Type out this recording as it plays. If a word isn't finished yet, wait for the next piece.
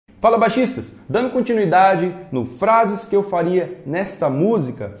Fala baixistas, dando continuidade no Frases que eu faria nesta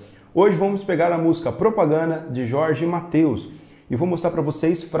música, hoje vamos pegar a música Propaganda de Jorge e Mateus e vou mostrar para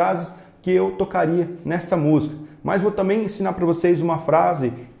vocês frases que eu tocaria nessa música, mas vou também ensinar para vocês uma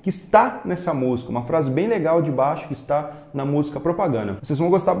frase que está nessa música, uma frase bem legal de baixo que está na música Propaganda. Vocês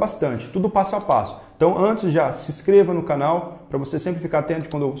vão gostar bastante, tudo passo a passo. Então antes já se inscreva no canal para você sempre ficar atento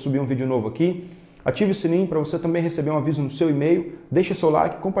quando eu subir um vídeo novo aqui. Ative o sininho para você também receber um aviso no seu e-mail. Deixa seu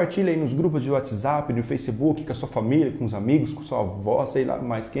like, compartilha aí nos grupos de WhatsApp, no Facebook, com a sua família, com os amigos, com sua avó, sei lá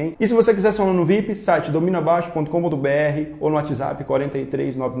mais quem. E se você quiser ser um aluno VIP, site dominabaixo.com.br ou no WhatsApp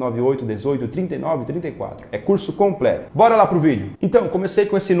 43 998 18 39 34. É curso completo. Bora lá pro vídeo. Então, comecei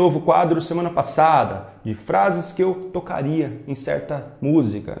com esse novo quadro semana passada de frases que eu tocaria em certa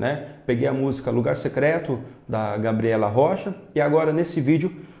música, né? Peguei a música Lugar Secreto da Gabriela Rocha e agora nesse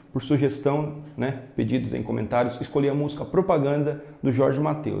vídeo, por sugestão, né, pedidos em comentários, escolhi a música Propaganda do Jorge e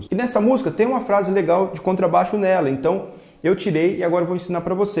Mateus. E nessa música tem uma frase legal de contrabaixo nela, então eu tirei e agora vou ensinar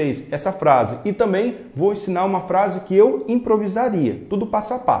para vocês essa frase. E também vou ensinar uma frase que eu improvisaria, tudo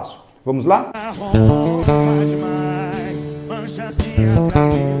passo a passo. Vamos lá?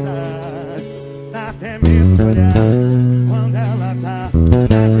 Até mesmo de olhar quando ela tá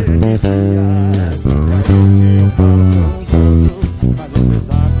naqueles dias. Eu falo com os outros, mas você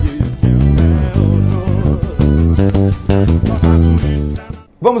sabe que isso que é meu.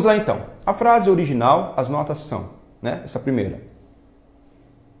 Vamos lá então. A frase original, as notas são, né? Essa primeira.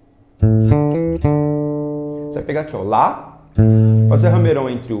 Você vai pegar aqui, ó, Lá, fazer rameirão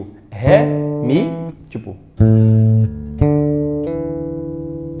entre o Ré, Mi, tipo.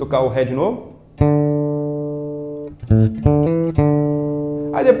 Tocar o Ré de novo.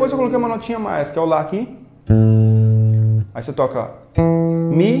 Aí depois eu coloquei uma notinha mais, que é o Lá aqui. Aí você toca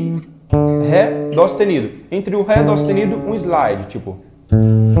Mi, Ré, Dó sustenido. Entre o Ré e Dó sustenido, um slide, tipo.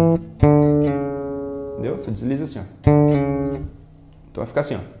 Entendeu? Você desliza assim, ó. Então vai ficar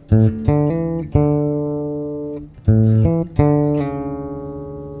assim, ó.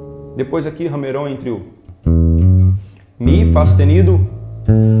 Depois aqui, rameirão entre o Mi, Fá sustenido,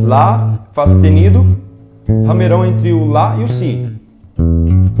 Lá, Fá sustenido, rameirão entre o Lá e o Si.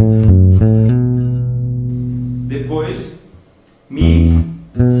 Depois, Mi,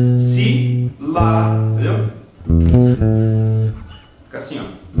 Si, Lá, entendeu? Fica assim, ó.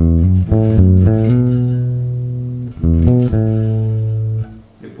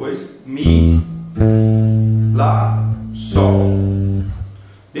 Depois, Mi, Lá, Sol.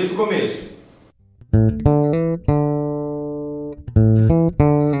 Desde o começo.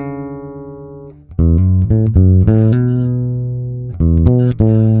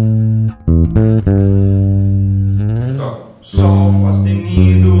 Sol, Fá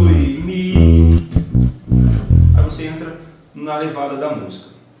sustenido e Mi. Aí você entra na levada da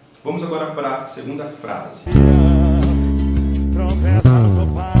música. Vamos agora para a segunda frase. Tropeça no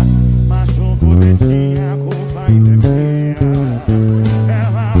sofá, machuca o dedinho, a culpa ainda é minha.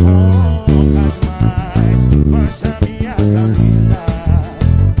 Ela ronca demais, mancha minhas camisas.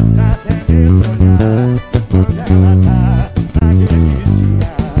 Até mesmo olhar onde ela tá naqueles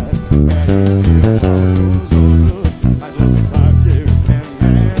dias.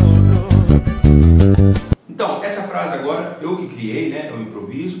 Então, essa frase agora, eu que criei, né, é um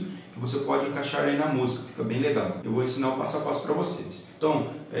improviso, que você pode encaixar aí na música, fica bem legal. Eu vou ensinar o passo a passo para vocês. Então,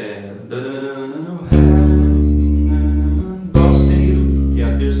 Dó sustenido, que é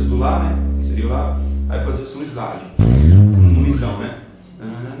a terça do Lá, né, que seria o Lá, aí fazer um slide, um Mizão, né,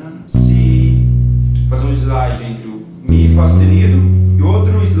 Si, fazer um slide entre o Mi, Fá sustenido, e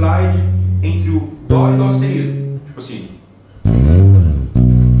outro slide entre o Dó e Dó sustenido, tipo assim.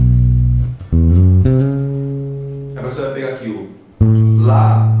 Você vai pegar aqui o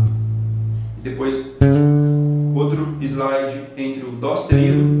Lá e depois outro slide entre o Dó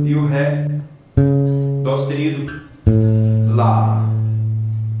sustenido e o Ré, Dó sustenido, Lá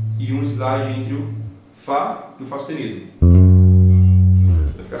e um slide entre o Fá e o Fá sustenido.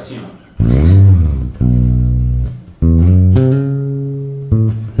 Vai ficar assim, ó.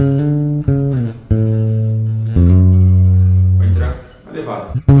 Vai entrar na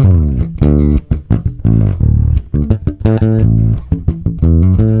levada.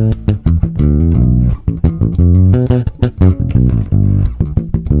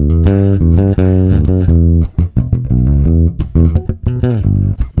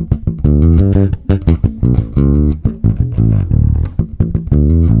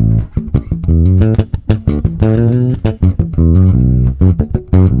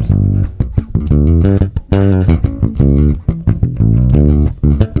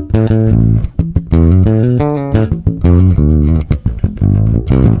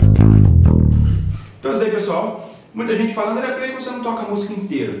 pessoal, muita gente fala, André, por que você não toca a música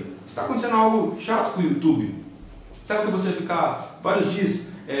inteira? Está acontecendo algo chato com o YouTube. Sabe que você ficar vários dias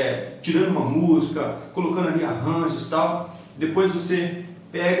tirando uma música, colocando ali arranjos e tal, depois você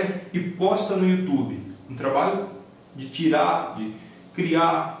pega e posta no YouTube. Um trabalho de tirar, de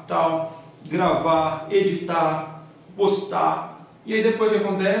criar, tal, gravar, editar, postar. E aí depois o que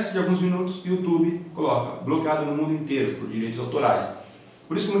acontece, de alguns minutos, o YouTube coloca bloqueado no mundo inteiro por direitos autorais.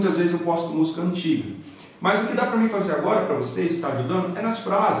 Por isso que muitas vezes eu posto música antiga. Mas o que dá para mim fazer agora, para vocês, está ajudando, é nas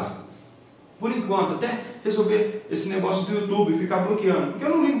frases. Por enquanto, até resolver esse negócio do YouTube, ficar bloqueando. Porque eu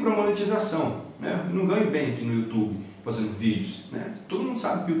não ligo para monetização, né? Eu não ganho bem aqui no YouTube fazendo vídeos, né? Todo mundo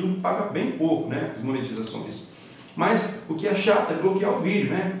sabe que o YouTube paga bem pouco, né? As monetizações. Mas o que é chato é bloquear o vídeo,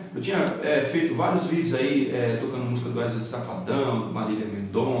 né? Eu tinha feito vários vídeos aí, tocando música do Wesley Safadão, do Marília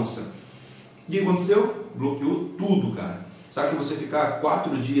Mendonça. O que aconteceu? Bloqueou tudo, cara. Sabe que você ficar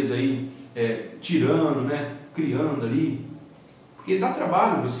 4 dias aí tirando, né? Criando ali. Porque dá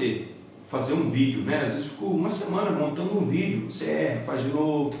trabalho você fazer um vídeo, né? Às vezes ficou uma semana montando um vídeo, você faz de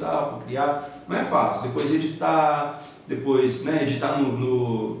novo, tal, para criar. Não é fácil. Depois editar, depois editar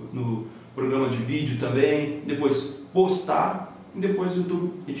no programa de vídeo também, depois postar e depois o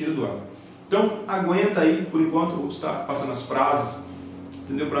YouTube retira do ar. Então aguenta aí, por enquanto eu vou estar passando as frases,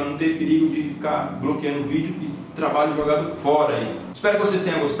 entendeu? Para não ter perigo de ficar bloqueando o vídeo e trabalho jogado fora aí. Espero que vocês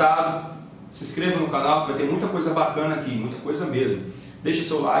tenham gostado. Se inscreva no canal que vai ter muita coisa bacana aqui, muita coisa mesmo. Deixe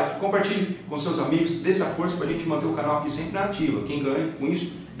seu like, compartilhe com seus amigos, dê essa força para a gente manter o canal aqui sempre na ativa. Quem ganha com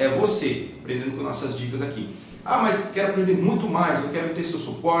isso é você, aprendendo com nossas dicas aqui. Ah, mas quero aprender muito mais, eu quero ter seu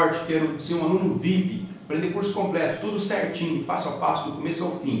suporte, quero ser um aluno VIP, aprender curso completo, tudo certinho, passo a passo, do começo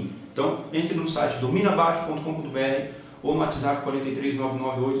ao fim. Então, entre no site dominabaixo.com.br ou no WhatsApp 43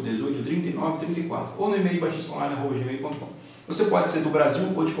 998 18 39 34 ou no e-mail baixistonline@gmail.com. Você pode ser do Brasil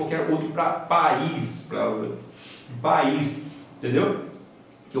ou de qualquer outro país, entendeu?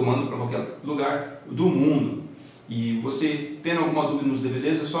 Que eu mando para qualquer lugar do mundo. E você tendo alguma dúvida nos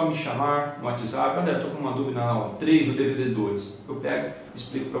DVDs, é só me chamar no WhatsApp. André, estou com uma dúvida na aula 3 do DVD 2. Eu pego e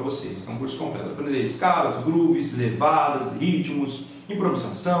explico para vocês. É um curso completo. Aprender escalas, grooves, levadas, ritmos,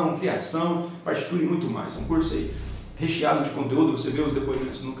 improvisação, criação, partitura e muito mais. É um curso aí recheado de conteúdo. Você vê os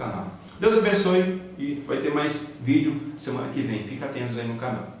depoimentos no canal. Deus abençoe e vai ter mais vídeo semana que vem. Fica atentos aí no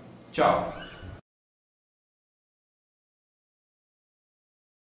canal. Tchau!